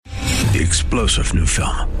The explosive new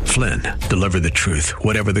film, Flynn, deliver the truth,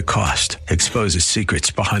 whatever the cost. Exposes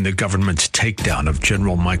secrets behind the government's takedown of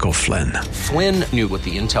General Michael Flynn. Flynn knew what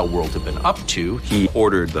the intel world had been up to. He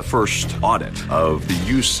ordered the first audit of the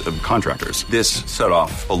use of contractors. This set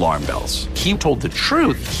off alarm bells. He told the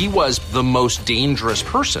truth. He was the most dangerous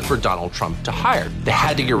person for Donald Trump to hire. They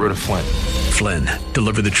had to get rid of Flynn. Flynn,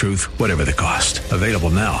 deliver the truth, whatever the cost. Available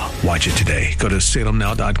now. Watch it today. Go to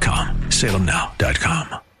salemnow.com.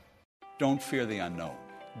 salemnow.com. Don't fear the unknown.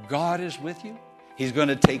 God is with you. He's going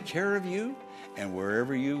to take care of you. And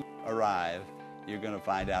wherever you arrive, you're going to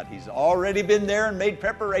find out He's already been there and made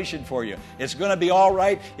preparation for you. It's going to be all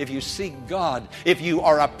right if you seek God, if you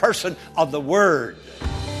are a person of the Word.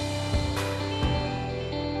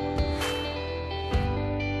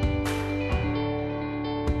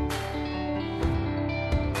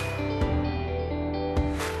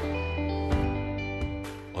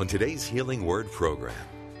 On today's Healing Word program,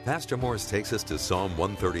 Pastor Morris takes us to Psalm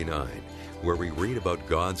 139, where we read about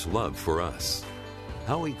God's love for us,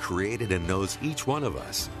 how He created and knows each one of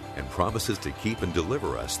us, and promises to keep and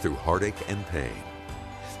deliver us through heartache and pain.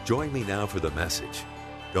 Join me now for the message,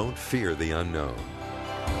 Don't Fear the Unknown.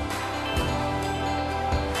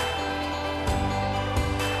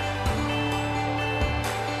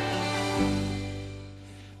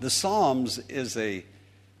 The Psalms is a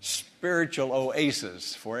spiritual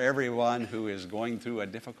oasis for everyone who is going through a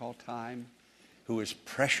difficult time, who is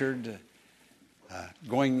pressured,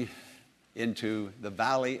 going into the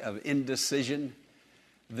valley of indecision.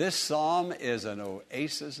 This psalm is an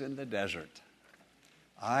oasis in the desert.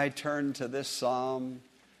 I turn to this psalm,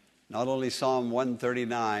 not only Psalm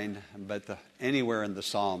 139, but anywhere in the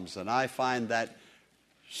Psalms, and I find that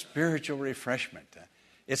spiritual refreshment.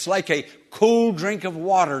 It's like a cool drink of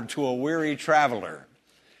water to a weary traveler.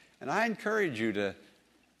 And I encourage you to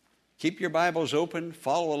keep your Bibles open,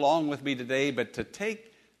 follow along with me today, but to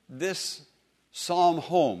take this psalm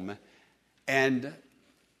home and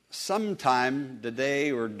sometime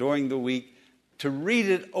today or during the week to read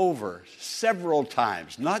it over several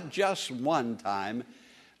times, not just one time,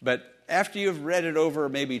 but after you've read it over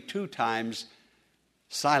maybe 2 times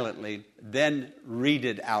silently, then read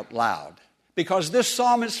it out loud. Because this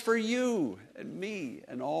psalm is for you and me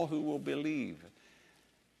and all who will believe.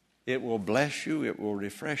 It will bless you, it will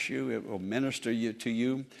refresh you, it will minister to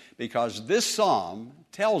you, because this psalm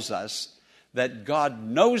tells us that God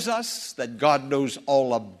knows us, that God knows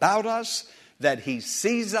all about us, that He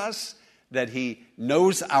sees us, that He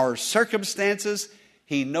knows our circumstances,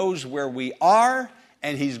 He knows where we are,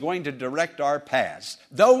 and He's going to direct our paths.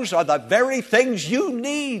 Those are the very things you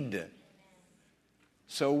need.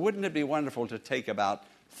 So wouldn't it be wonderful to take about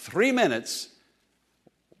 3 minutes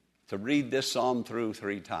to read this psalm through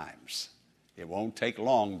 3 times? It won't take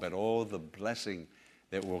long, but oh, the blessing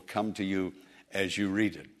that will come to you as you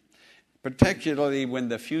read it. Particularly when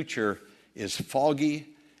the future is foggy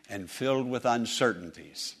and filled with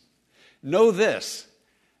uncertainties. Know this,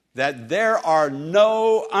 that there are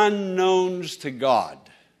no unknowns to God.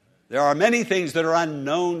 There are many things that are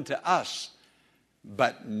unknown to us,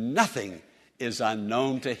 but nothing is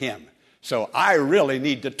unknown to Him. So I really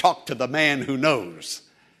need to talk to the man who knows.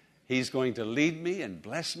 He's going to lead me and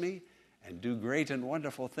bless me and do great and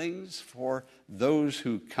wonderful things for those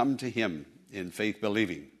who come to Him in faith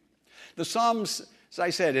believing. The Psalms, as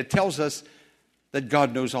I said, it tells us that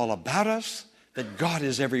God knows all about us, that God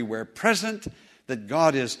is everywhere present, that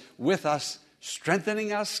God is with us,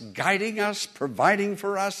 strengthening us, guiding us, providing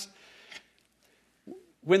for us.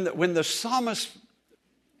 When the psalmist,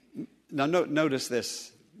 now notice this,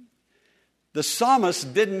 the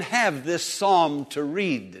psalmist didn't have this psalm to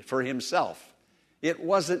read for himself. It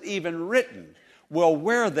wasn't even written. Well,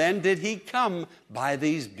 where then did he come by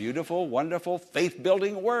these beautiful, wonderful,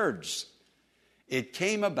 faith-building words? It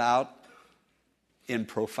came about in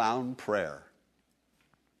profound prayer.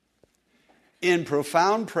 In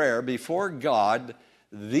profound prayer before God,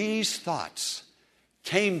 these thoughts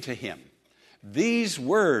came to him. These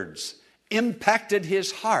words impacted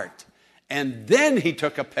his heart. And then he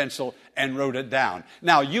took a pencil and wrote it down.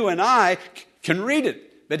 Now, you and I can read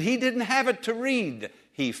it, but he didn't have it to read.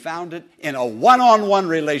 He found it in a one-on-one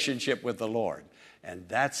relationship with the Lord. And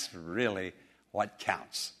that's really what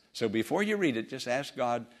counts. So before you read it, just ask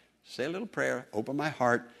God, say a little prayer, open my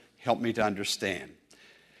heart, help me to understand.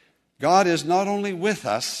 God is not only with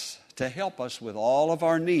us to help us with all of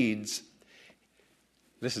our needs.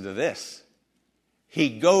 Listen to this. He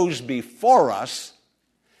goes before us,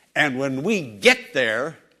 and when we get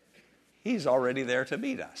there, He's already there to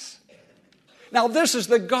meet us. Now, this is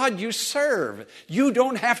the God you serve. You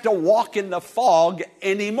don't have to walk in the fog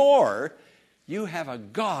anymore. You have a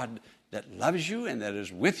God that loves you and that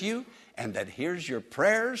is with you and that hears your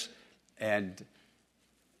prayers and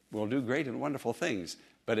will do great and wonderful things.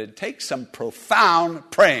 But it takes some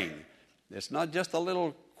profound praying. It's not just a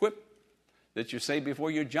little quip that you say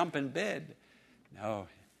before you jump in bed. No,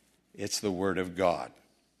 it's the Word of God.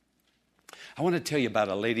 I want to tell you about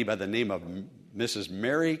a lady by the name of Mrs.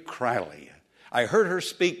 Mary Criley. I heard her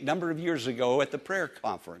speak a number of years ago at the prayer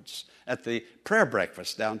conference, at the prayer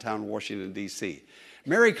breakfast downtown Washington, D.C.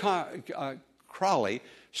 Mary Criley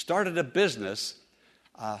started a business,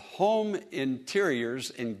 Home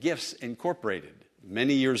Interiors and Gifts Incorporated,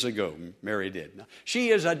 many years ago. Mary did. Now, she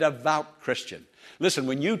is a devout Christian. Listen,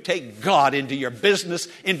 when you take God into your business,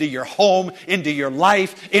 into your home, into your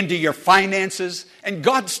life, into your finances, and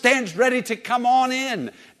God stands ready to come on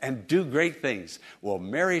in and do great things. Well,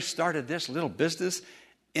 Mary started this little business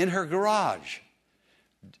in her garage.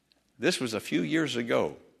 This was a few years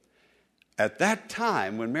ago. At that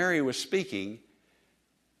time, when Mary was speaking,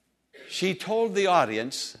 she told the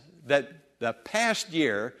audience that the past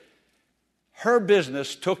year, her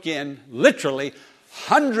business took in literally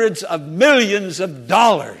hundreds of millions of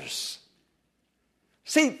dollars.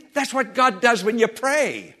 See, that's what God does when you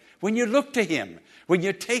pray, when you look to Him, when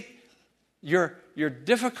you take your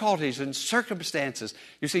difficulties and circumstances.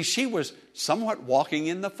 You see, she was somewhat walking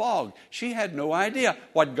in the fog. She had no idea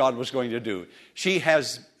what God was going to do. She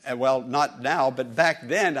has, well, not now, but back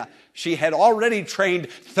then, she had already trained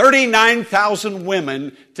 39,000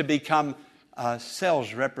 women to become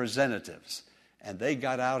sales representatives. And they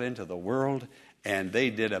got out into the world and they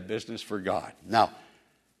did a business for God. Now,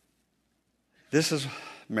 this is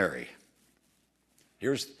Mary.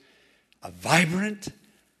 Here's a vibrant,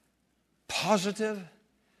 positive.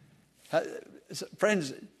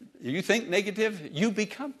 Friends, you think negative, you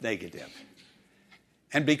become negative.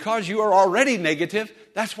 And because you are already negative,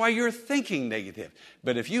 that's why you're thinking negative.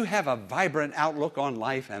 But if you have a vibrant outlook on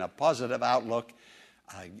life and a positive outlook,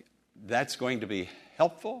 that's going to be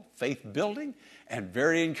helpful, faith-building, and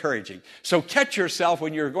very encouraging. So catch yourself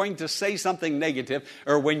when you're going to say something negative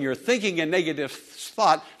or when you're thinking a negative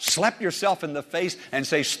thought, slap yourself in the face and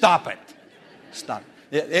say, stop it. Stop.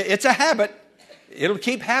 It's a habit. It'll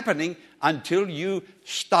keep happening until you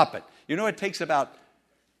stop it. You know, it takes about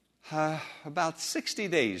 60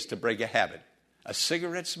 days to break a habit. A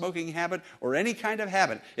cigarette smoking habit or any kind of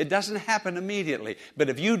habit. It doesn't happen immediately. But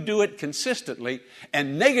if you do it consistently,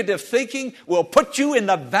 and negative thinking will put you in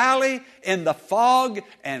the valley, in the fog,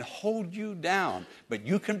 and hold you down. But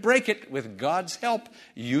you can break it with God's help.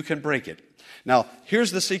 You can break it. Now, here's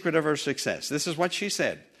the secret of her success. This is what she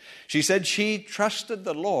said. She said she trusted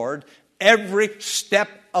the Lord every step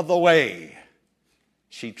of the way.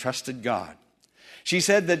 She trusted God. She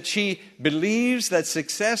said that she believes that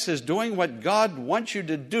success is doing what God wants you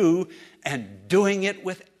to do and doing it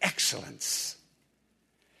with excellence.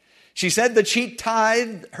 She said that she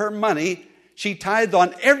tithed her money. She tithed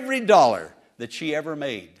on every dollar that she ever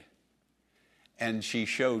made. And she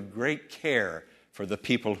showed great care for the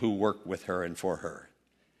people who work with her and for her.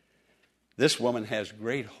 This woman has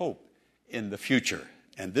great hope in the future.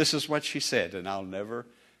 And this is what she said, and I'll never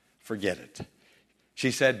forget it.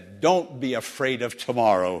 She said, don't be afraid of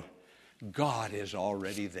tomorrow. God is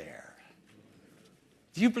already there.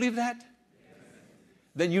 Do you believe that?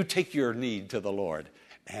 Then you take your need to the Lord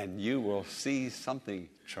and you will see something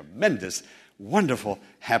tremendous, wonderful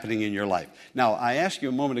happening in your life. Now, I asked you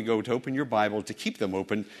a moment ago to open your Bible, to keep them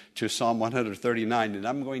open to Psalm 139. And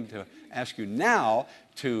I'm going to ask you now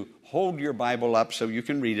to hold your Bible up so you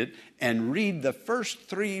can read it and read the first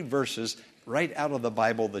 3 verses right out of the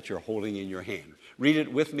Bible that you're holding in your hand. Read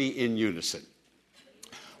it with me in unison.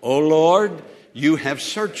 O Lord, you have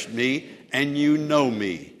searched me and you know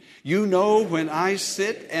me. You know when I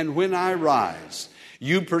sit and when I rise.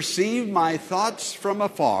 You perceive my thoughts from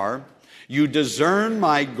afar. You discern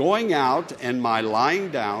my going out and my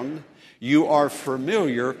lying down. You are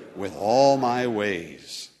familiar with all my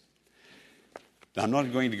ways. Now, I'm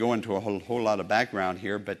not going to go into a whole lot of background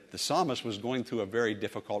here, but the psalmist was going through a very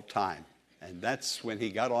difficult time. And that's when he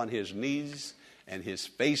got on his knees and his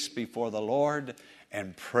face before the Lord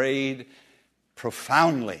and prayed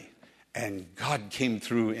profoundly. And God came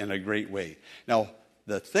through in a great way. Now,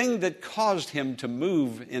 the thing that caused him to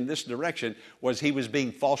move in this direction was he was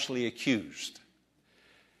being falsely accused.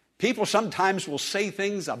 People sometimes will say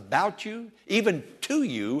things about you, even to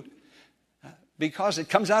you, because it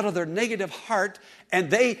comes out of their negative heart, and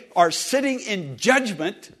they are sitting in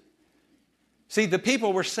judgment. See, the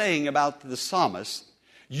people were saying about the psalmist,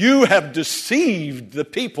 you have deceived the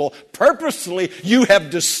people. Purposely, you have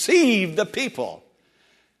deceived the people.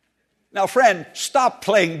 Now, friend, stop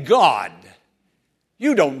playing God.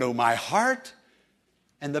 You don't know my heart.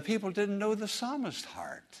 And the people didn't know the psalmist's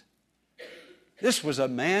heart. This was a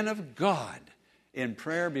man of God in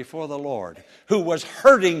prayer before the Lord who was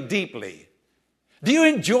hurting deeply. Do you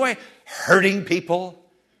enjoy hurting people?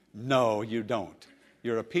 No, you don't.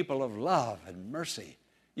 You're a people of love and mercy.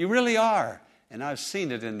 You really are. And I've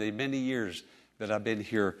seen it in the many years that I've been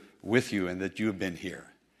here with you and that you've been here.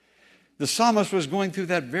 The psalmist was going through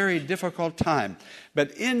that very difficult time.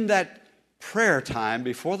 But in that prayer time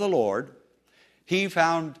before the Lord, he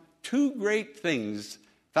found out two great things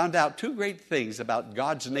about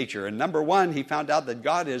God's nature. And number one, he found out that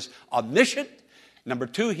God is omniscient. Number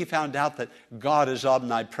two, he found out that God is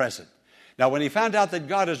omnipresent. Now, when he found out that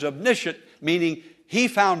God is omniscient, meaning he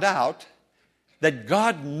found out that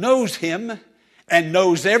God knows him and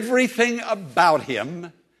knows everything about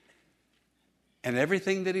him and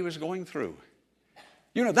everything that he was going through.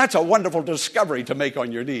 You know, that's a wonderful discovery to make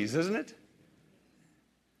on your knees, isn't it?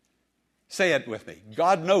 Say it with me.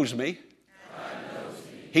 God knows me.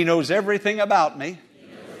 He knows everything about me.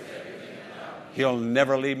 He'll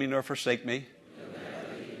never leave me nor forsake me.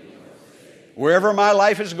 Wherever my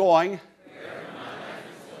life is going,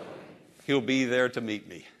 he'll be there to meet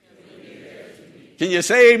me. Can you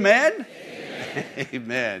say amen? Amen.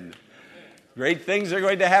 Amen. Great things are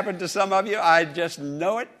going to happen to some of you. I just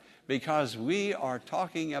know it because we are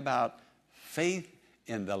talking about faith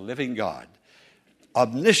in the living God.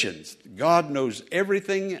 Omniscience. God knows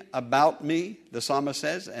everything about me, the psalmist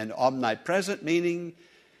says, and omnipresent, meaning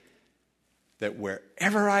that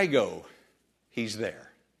wherever I go, he's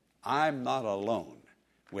there. I'm not alone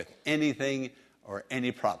with anything or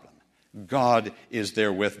any problem. God is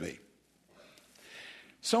there with me.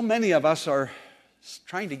 So many of us are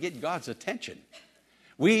trying to get God's attention.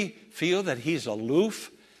 We feel that he's aloof,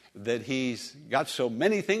 that he's got so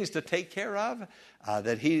many things to take care of,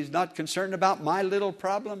 that he's not concerned about my little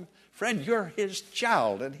problem. Friend, you're his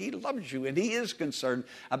child, and he loves you, and he is concerned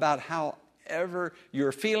about however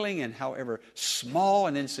you're feeling and however small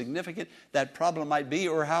and insignificant that problem might be,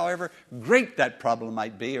 or however great that problem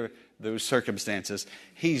might be, or those circumstances.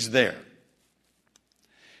 He's there.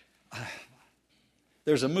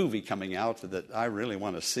 There's a movie coming out that I really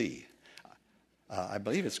want to see. I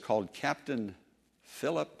believe it's called Captain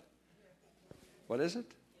Philip. What is it?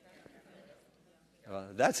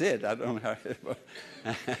 That's it. I don't know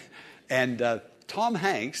how. And Tom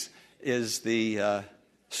Hanks is the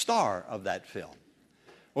star of that film.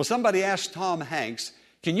 Well, somebody asked Tom Hanks,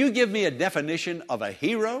 "Can you give me a definition of a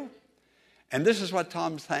hero?" And this is what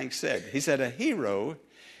Tom Hanks said. He said, "A hero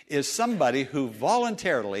is somebody who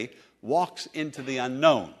voluntarily walks into the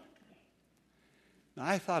unknown." Now,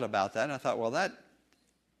 I thought about that, and I thought, well, that's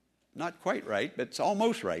not quite right, but it's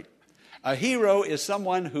almost right. A hero is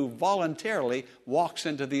someone who voluntarily walks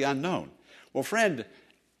into the unknown. Well, friend,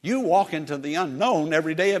 you walk into the unknown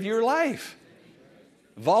every day of your life.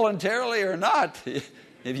 Voluntarily or not, if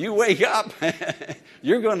you wake up,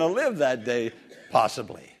 you're going to live that day,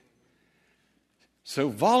 possibly. So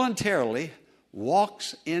voluntarily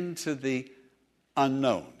walks into the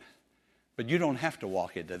unknown. But you don't have to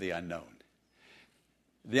walk into the unknown.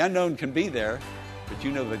 The unknown can be there, but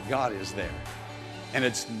you know that God is there. And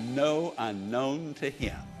it's no unknown to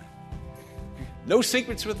him. No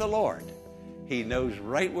secrets with the Lord. He knows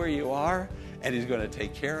right where you are, and he's going to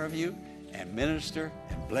take care of you and minister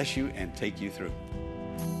and bless you and take you through.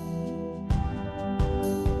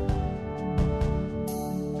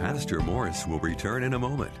 Pastor Morris will return in a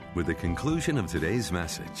moment with the conclusion of today's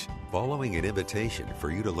message, following an invitation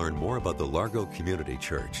for you to learn more about the Largo Community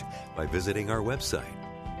Church by visiting our website,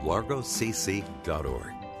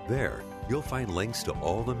 largocc.org. There, you'll find links to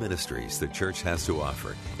all the ministries the church has to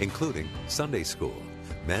offer, including Sunday school,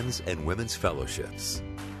 men's and women's fellowships,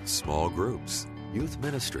 small groups, youth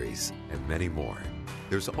ministries, and many more.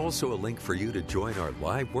 There's also a link for you to join our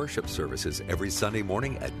live worship services every Sunday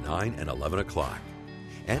morning at 9 and 11 o'clock,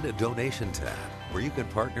 and a donation tab where you can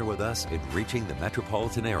partner with us in reaching the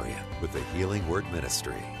metropolitan area with the Healing Word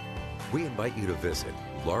Ministry. We invite you to visit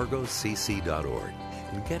largocc.org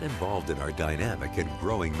and get involved in our dynamic and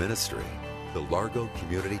growing ministry, the Largo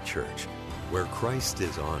Community Church, where Christ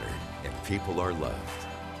is honored and people are loved.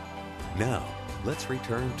 Now, let's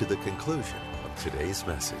return to the conclusion of today's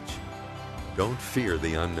message. Don't fear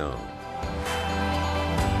the unknown.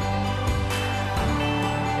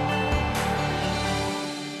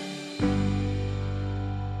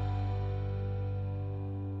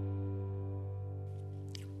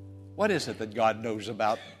 What is it that God knows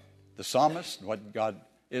about the psalmist? What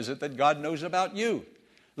is it that God knows about you?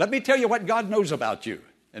 Let me tell you what God knows about you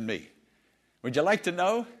and me. Would you like to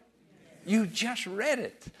know? You just read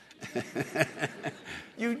it.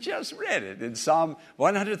 You just read it in Psalm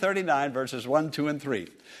 139, verses 1, 2, and 3.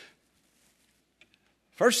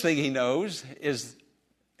 First thing he knows is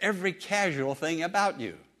every casual thing about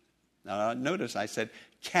you. Now, notice I said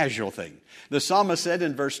casual thing. The psalmist said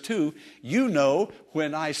in verse 2, you know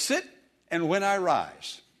when I sit and when I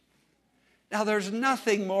rise. Now, there's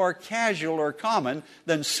nothing more casual or common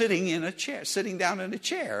than sitting down in a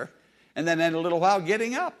chair, and then in a little while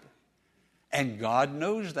getting up. And God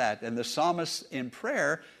knows that. And the psalmist in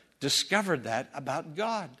prayer discovered that about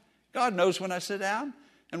God. God knows when I sit down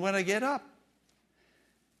and when I get up.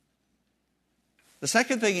 The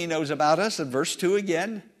second thing he knows about us, in verse 2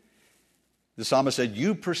 again, the psalmist said,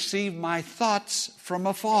 you perceive my thoughts from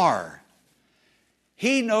afar.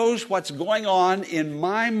 He knows what's going on in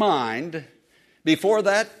my mind before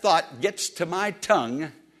that thought gets to my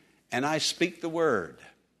tongue and I speak the word.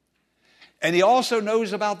 And he also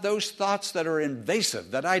knows about those thoughts that are invasive,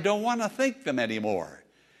 that I don't want to think them anymore.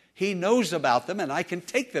 He knows about them, and I can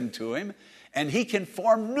take them to him, and he can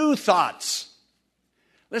form new thoughts.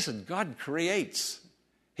 Listen, God creates.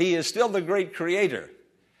 He is still the great creator,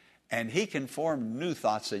 and he can form new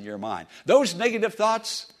thoughts in your mind. Those negative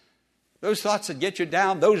thoughts, those thoughts that get you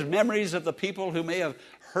down, those memories of the people who may have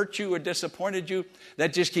hurt you or disappointed you,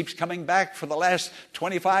 that just keeps coming back for the last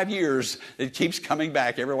 25 years. It keeps coming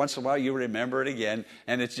back. Every once in a while you remember it again,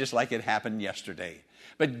 and it's just like it happened yesterday.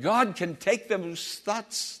 But God can take those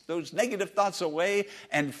thoughts, those negative thoughts away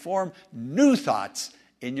and form new thoughts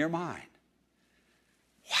in your mind.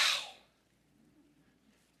 Wow.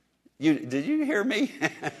 Did you hear me?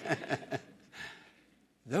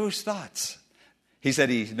 Those thoughts. He said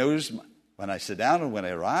he knows when I sit down and when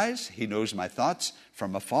I rise. He knows my thoughts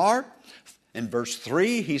from afar. In verse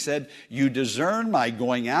 3, he said, you discern my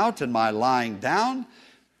going out and my lying down.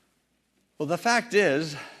 Well, the fact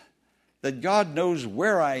is that God knows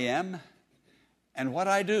where I am and what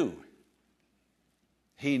I do.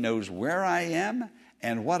 He knows where I am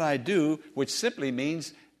and what I do, which simply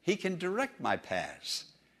means he can direct my paths.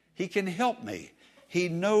 He can help me. He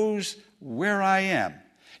knows where I am.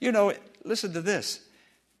 You know, listen to this.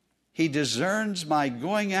 He discerns my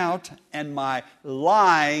going out and my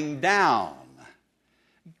lying down.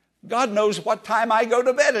 God knows what time I go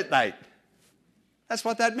to bed at night. That's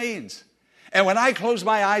what that means. And when I close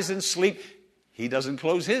my eyes and sleep, he doesn't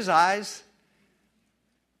close his eyes.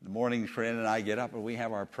 In the morning, Corinne and I get up and we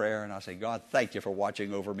have our prayer, and I say, God, thank you for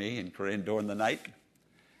watching over me and Corinne during the night.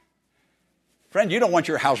 Friend, you don't want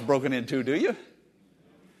your house broken into, do you?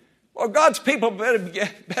 Well, God's people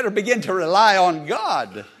better begin to rely on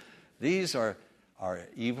God. These are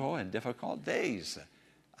evil and difficult days.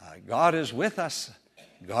 God is with us.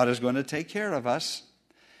 God is going to take care of us.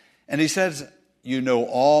 And he says, you know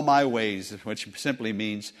all my ways, which simply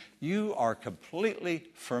means you are completely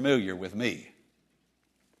familiar with me.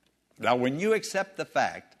 Now, when you accept the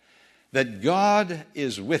fact that God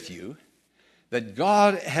is with you, that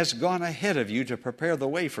God has gone ahead of you to prepare the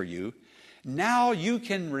way for you, now you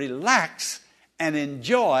can relax and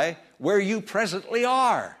enjoy where you presently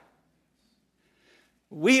are.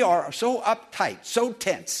 We are so uptight, so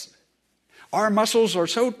tense. Our muscles are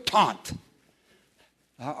so taut.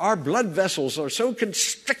 Our blood vessels are so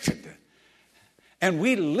constricted. And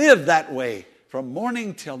we live that way from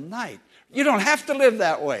morning till night. You don't have to live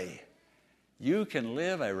that way. You can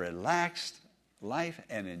live a relaxed life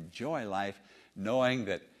and enjoy life knowing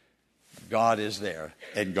that God is there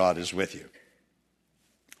and God is with you.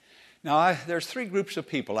 Now, there's three groups of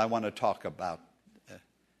people I want to talk about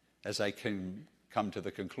as I can come to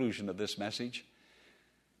the conclusion of this message.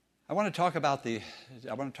 I want to talk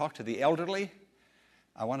to the elderly.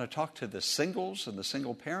 I want to talk to the singles and the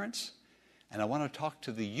single parents. And I want to talk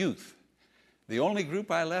to the youth. The only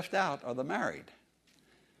group I left out are the married.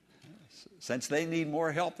 Since they need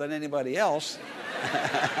more help than anybody else,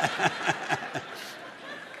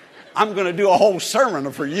 I'm going to do a whole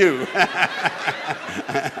sermon for you.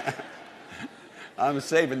 I'm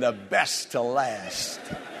saving the best to last.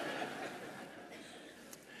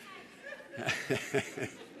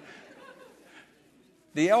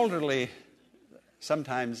 The elderly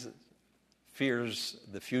sometimes fears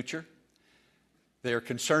the future. They're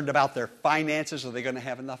concerned about their finances. Are they going to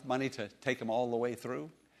have enough money to take them all the way through?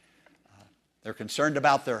 They're concerned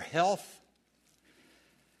about their health.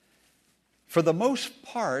 For the most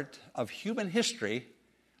part of human history,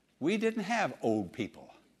 we didn't have old people.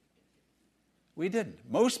 We didn't.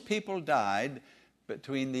 Most people died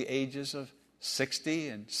between the ages of 60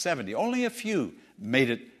 and 70. Only a few made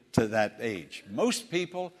it to that age. Most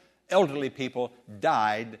people, elderly people,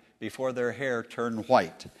 died before their hair turned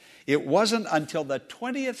white. It wasn't until the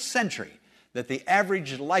 20th century that the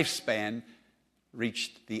average lifespan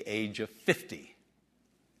reached the age of 50.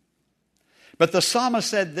 But the psalmist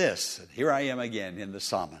said this, and here I am again in the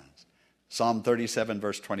Psalms, Psalm 37,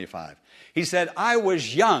 verse 25. He said, I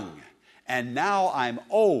was young, and now I'm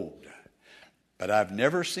old, but I've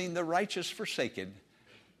never seen the righteous forsaken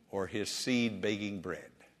or his seed begging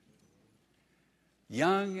bread.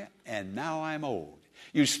 Young, and now I'm old.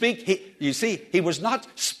 You see, he was not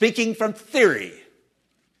speaking from theory.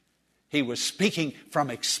 He was speaking from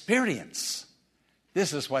experience.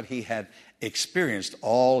 This is what he had experienced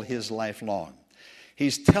all his life long.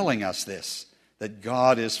 He's telling us this, that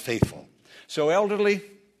God is faithful. So elderly,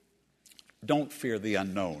 don't fear the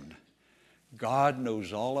unknown. God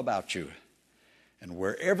knows all about you. And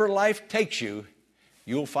wherever life takes you,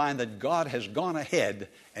 you'll find that God has gone ahead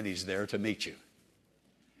and he's there to meet you.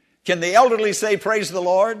 Can the elderly say, praise the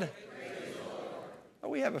Lord? Praise the Lord.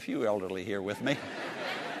 Well, we have a few elderly here with me.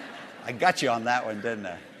 I got you on that one, didn't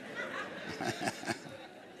I?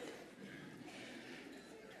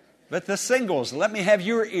 But the singles, let me have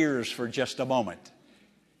your ears for just a moment.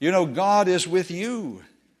 You know, God is with you.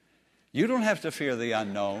 You don't have to fear the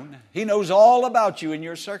unknown. He knows all about you and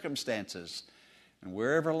your circumstances. And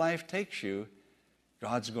wherever life takes you,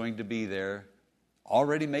 God's going to be there,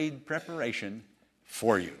 already made preparation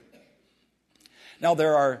for you. Now,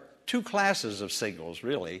 there are two classes of singles,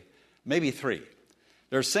 really, maybe three.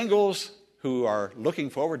 There are singles who are looking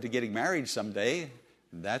forward to getting married someday.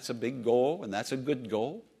 That's a big goal, and that's a good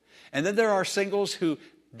goal. And then there are singles who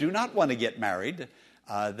do not want to get married.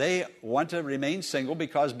 They want to remain single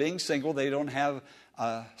because being single, they don't have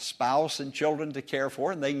a spouse and children to care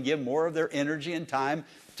for, and they can give more of their energy and time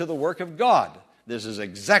to the work of God. This is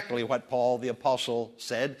exactly what Paul the Apostle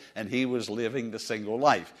said, and he was living the single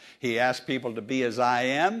life. He asked people to be as I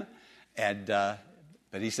am, but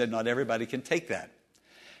he said not everybody can take that.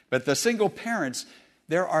 But the single parents,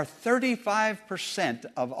 there are 35%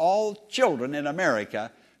 of all children in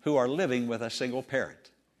America who are living with a single parent.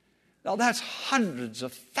 Now that's hundreds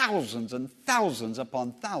of thousands and thousands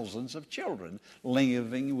upon thousands of children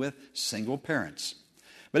living with single parents.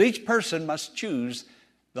 But each person must choose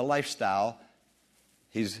the lifestyle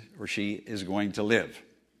he or she is going to live.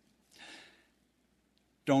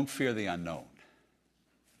 Don't fear the unknown.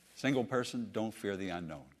 Single person, don't fear the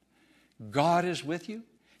unknown. God is with you.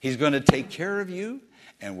 He's going to take care of you.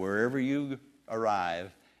 And wherever you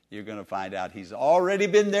arrive, you're going to find out He's already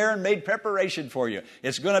been there and made preparation for you.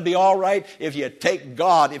 It's going to be all right if you take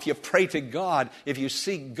God, if you pray to God, if you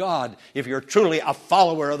seek God, if you're truly a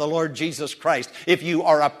follower of the Lord Jesus Christ, if you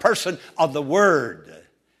are a person of the Word.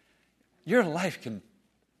 Your life can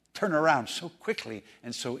turn around so quickly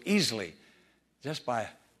and so easily just by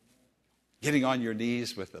getting on your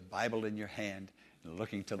knees with the Bible in your hand and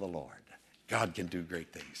looking to the Lord. God can do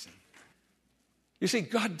great things. You see,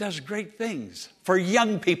 God does great things for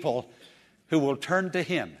young people who will turn to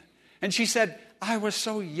Him. And she said, I was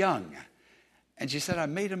so young. And she said, I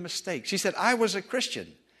made a mistake. She said, I was a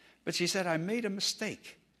Christian. But she said, I made a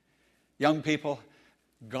mistake. Young people,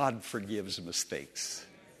 God forgives mistakes.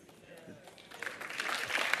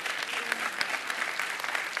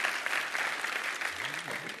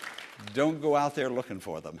 Don't go out there looking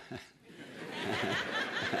for them.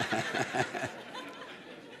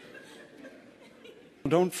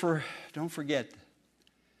 Don't forget,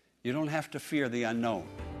 you don't have to fear the unknown.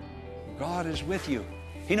 God is with you.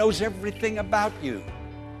 He knows everything about you.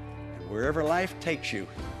 And wherever life takes you,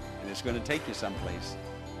 and it's going to take you someplace,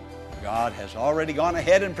 God has already gone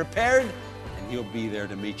ahead and prepared, and He'll be there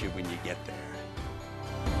to meet you when you get there.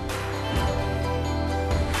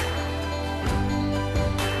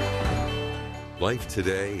 Life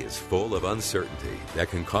today is full of uncertainty that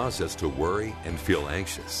can cause us to worry and feel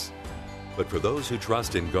anxious. But for those who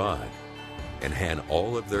trust in God and hand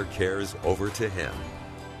all of their cares over to Him,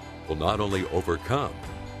 will not only overcome,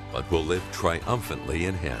 but will live triumphantly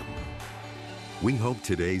in Him. We hope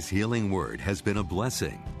today's healing word has been a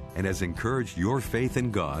blessing and has encouraged your faith in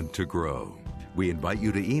God to grow. We invite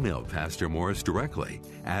you to email Pastor Morris directly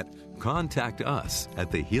at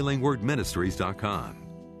contactus@thehealingwordministries.com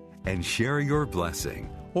and share your blessing,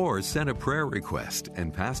 or send a prayer request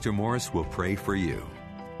and Pastor Morris will pray for you.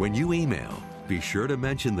 When you email, be sure to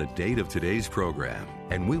mention the date of today's program,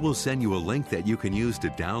 and we will send you a link that you can use to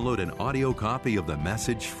download an audio copy of the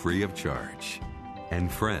message free of charge.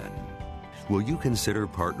 And friend, will you consider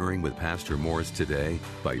partnering with Pastor Morris today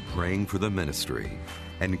by praying for the ministry?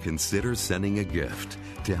 And consider sending a gift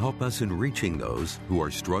to help us in reaching those who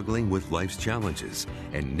are struggling with life's challenges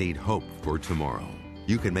and need hope for tomorrow.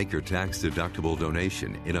 You can make your tax-deductible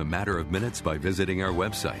donation in a matter of minutes by visiting our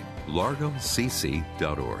website,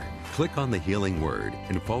 largocc.org. Click on the Healing Word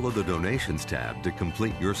and follow the Donations tab to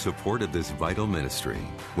complete your support of this vital ministry.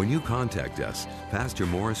 When you contact us, Pastor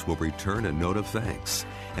Morris will return a note of thanks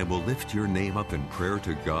and will lift your name up in prayer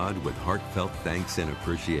to God with heartfelt thanks and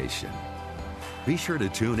appreciation. Be sure to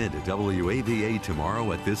tune in to WAVA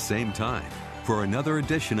tomorrow at this same time for another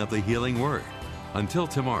edition of the Healing Word. Until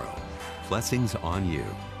tomorrow, blessings on you.